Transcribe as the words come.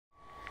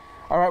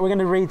All right, we're going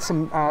to read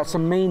some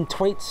mean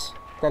tweets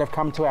that have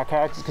come to our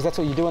characters, because that's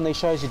what you do on these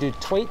shows. You do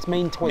tweets,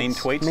 mean tweets. Mean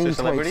tweets to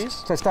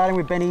celebrities? So starting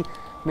with Benny,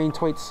 mean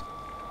tweets,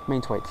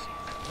 mean tweets.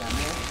 I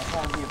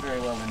can't hear very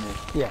well in this.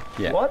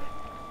 Yeah. What?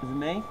 Is it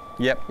me?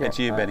 Yep, it's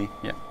you, Benny.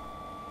 Yep.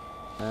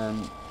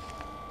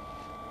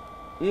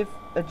 If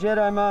a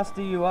Jedi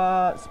Master you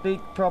are,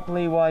 speak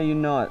properly, why you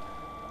not?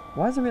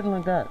 Why is it written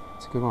like that?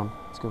 It's a good one.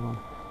 It's a good one.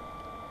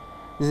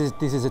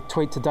 This is a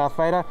tweet to Darth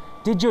Vader.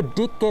 Did your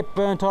dick get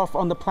burnt off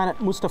on the planet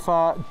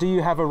Mustafar? Do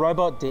you have a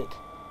robot dick?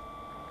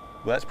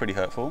 Well, that's pretty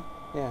hurtful.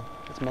 Yeah,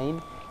 that's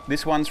mean.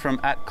 This one's from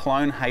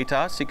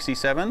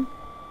 @CloneHater67.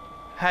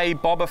 Hey,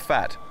 Boba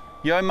Fett.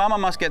 Yo mama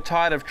must get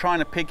tired of trying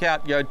to pick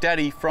out yo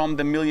daddy from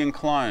the million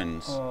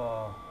clones.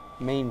 Oh.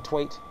 Mean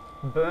tweet.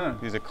 Burn.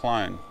 He's a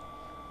clone.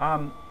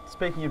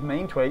 Speaking of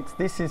mean tweets,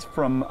 this is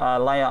from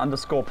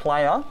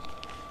Leia_player.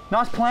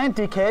 Nice plan,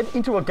 dickhead.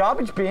 Into a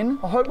garbage bin.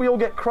 I hope we all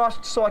get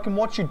crushed so I can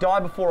watch you die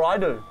before I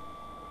do.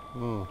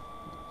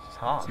 It's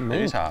hard.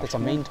 It is hard. That's a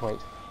mean tweet.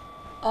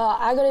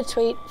 I got a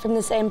tweet from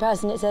the same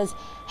person. It says,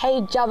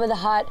 hey, Jabba the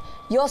Hutt,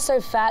 you're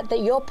so fat that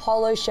your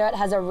polo shirt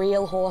has a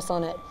real horse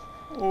on it.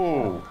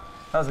 Ooh.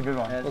 That was a good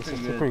one. Yeah, That's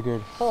pretty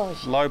good. Oh,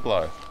 Low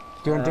blow.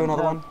 Do you want to do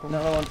another one?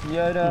 Another one from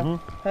Yoda.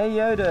 Hey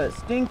Yoda,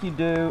 stink you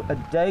do, a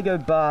Dago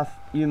bath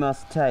you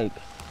must take.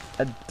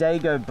 A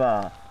Dago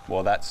bath.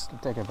 Well, that's...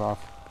 Dagobah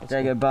bath.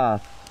 Dago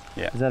bath.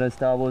 Yeah. Is that a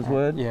Star Wars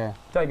word? Yeah.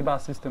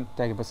 Dagobah system.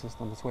 Dagobah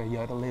system. That's where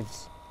Yoda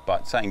lives.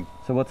 But saying...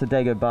 So what's a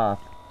Dago bath?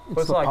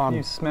 It's the like pun.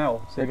 you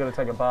smell, so you got to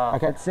take a bath.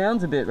 Okay. It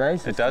sounds a bit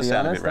racist. It does to be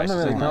sound a bit honest. I'm racist, not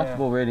really doesn't it?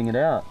 comfortable reading it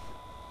out.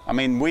 I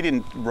mean, we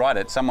didn't write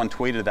it. Someone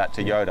tweeted that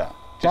to Yoda,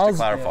 just to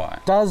clarify.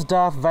 Does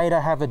Darth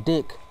Vader have a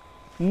dick?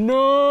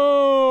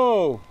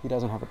 No! He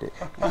doesn't have a dick.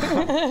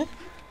 There's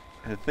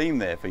a theme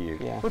there for you.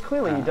 Yeah. Well,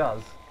 clearly he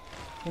does.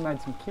 He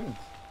made some kids.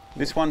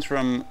 This one's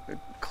from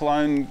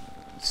clone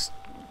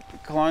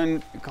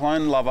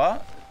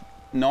lover,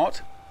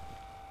 not.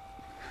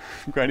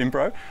 Great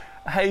impro.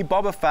 Hey,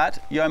 Boba Fett,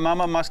 yo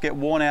mama must get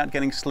worn out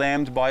getting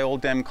slammed by all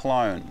dem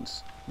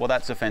clones. Well,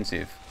 that's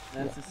offensive.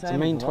 That's the It's same a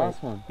mean as the tweet.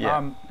 last one.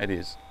 Yeah, it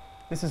is.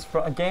 This is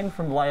again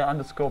from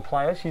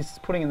Leia_player. She's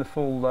putting in the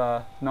full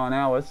 9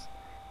 hours.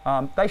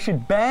 They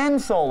should ban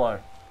Solo.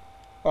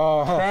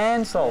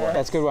 Ban Solo.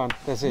 That's a good one.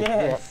 That's it.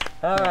 Yes.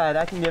 All right,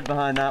 I can get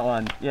behind that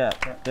one. Yeah,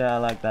 I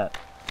like that.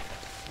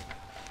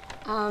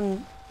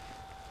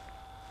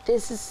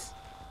 This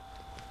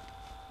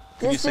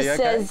you just see okay?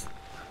 says,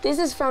 this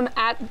is from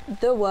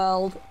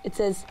 @TheWorld. It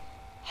says,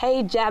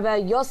 hey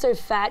Jabba, you're so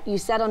fat you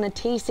sat on a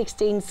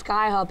T-16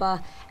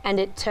 Skyhopper and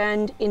it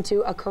turned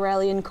into a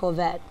Corellian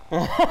Corvette.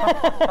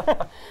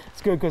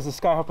 It's good because the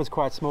Skyhopper's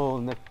quite small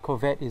and the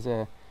Corvette is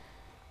a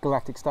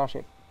galactic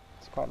starship.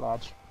 It's quite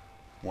large.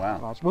 Wow.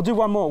 Large. We'll do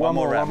one more. One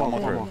more round,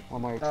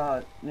 one more each.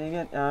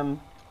 Nigga,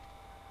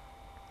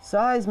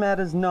 size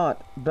matters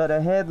not, but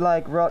a head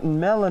like rotten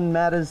melon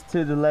matters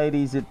to the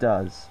ladies it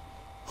does.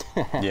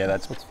 Yeah,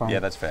 that's fine.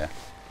 Yeah, that's fair.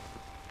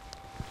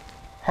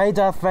 Hey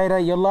Darth Vader,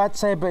 your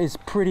lightsaber is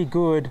pretty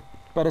good,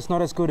 but it's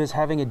not as good as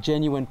having a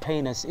genuine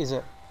penis, is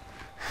it?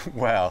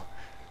 Wow.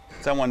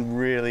 Someone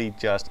really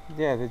just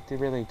Yeah, they're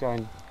really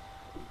going...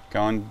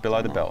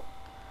 below the belt.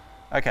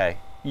 Okay.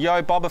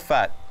 Yo, Boba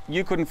Fett,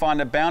 you couldn't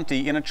find a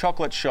bounty in a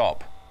chocolate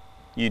shop.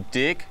 You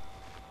dick.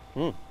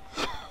 It's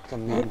a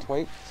mean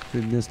tweet.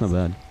 That's not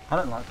bad. I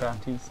don't like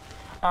bounties.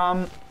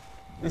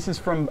 This is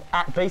from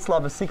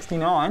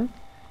 @BeastLover69,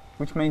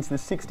 which means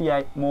there's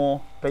 68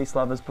 more Beast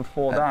Lovers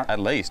before that. At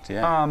least,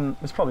 yeah.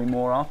 There's probably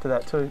more after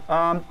that too.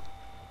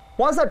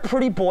 Why is that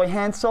pretty boy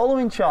Han Solo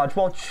in charge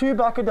while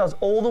Chewbacca does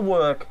all the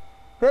work?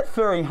 That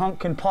furry hunk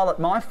can pilot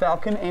my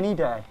Falcon any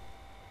day.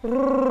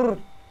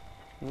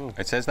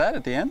 It says that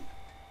at the end?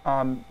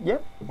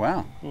 Yep.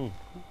 Wow.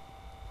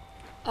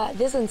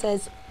 This one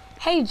says,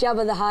 hey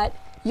Jabba the Hutt,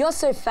 you're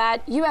so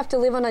fat you have to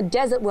live on a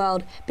desert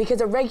world because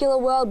a regular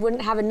world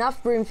wouldn't have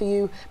enough room for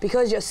you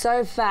because you're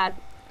so fat.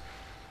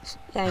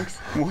 Thanks.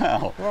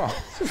 Wow.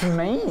 That's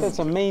mean. That's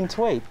a mean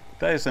tweet.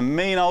 That is some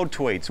mean old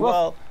tweets.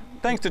 Well,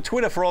 thanks to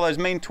Twitter for all those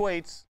mean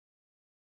tweets.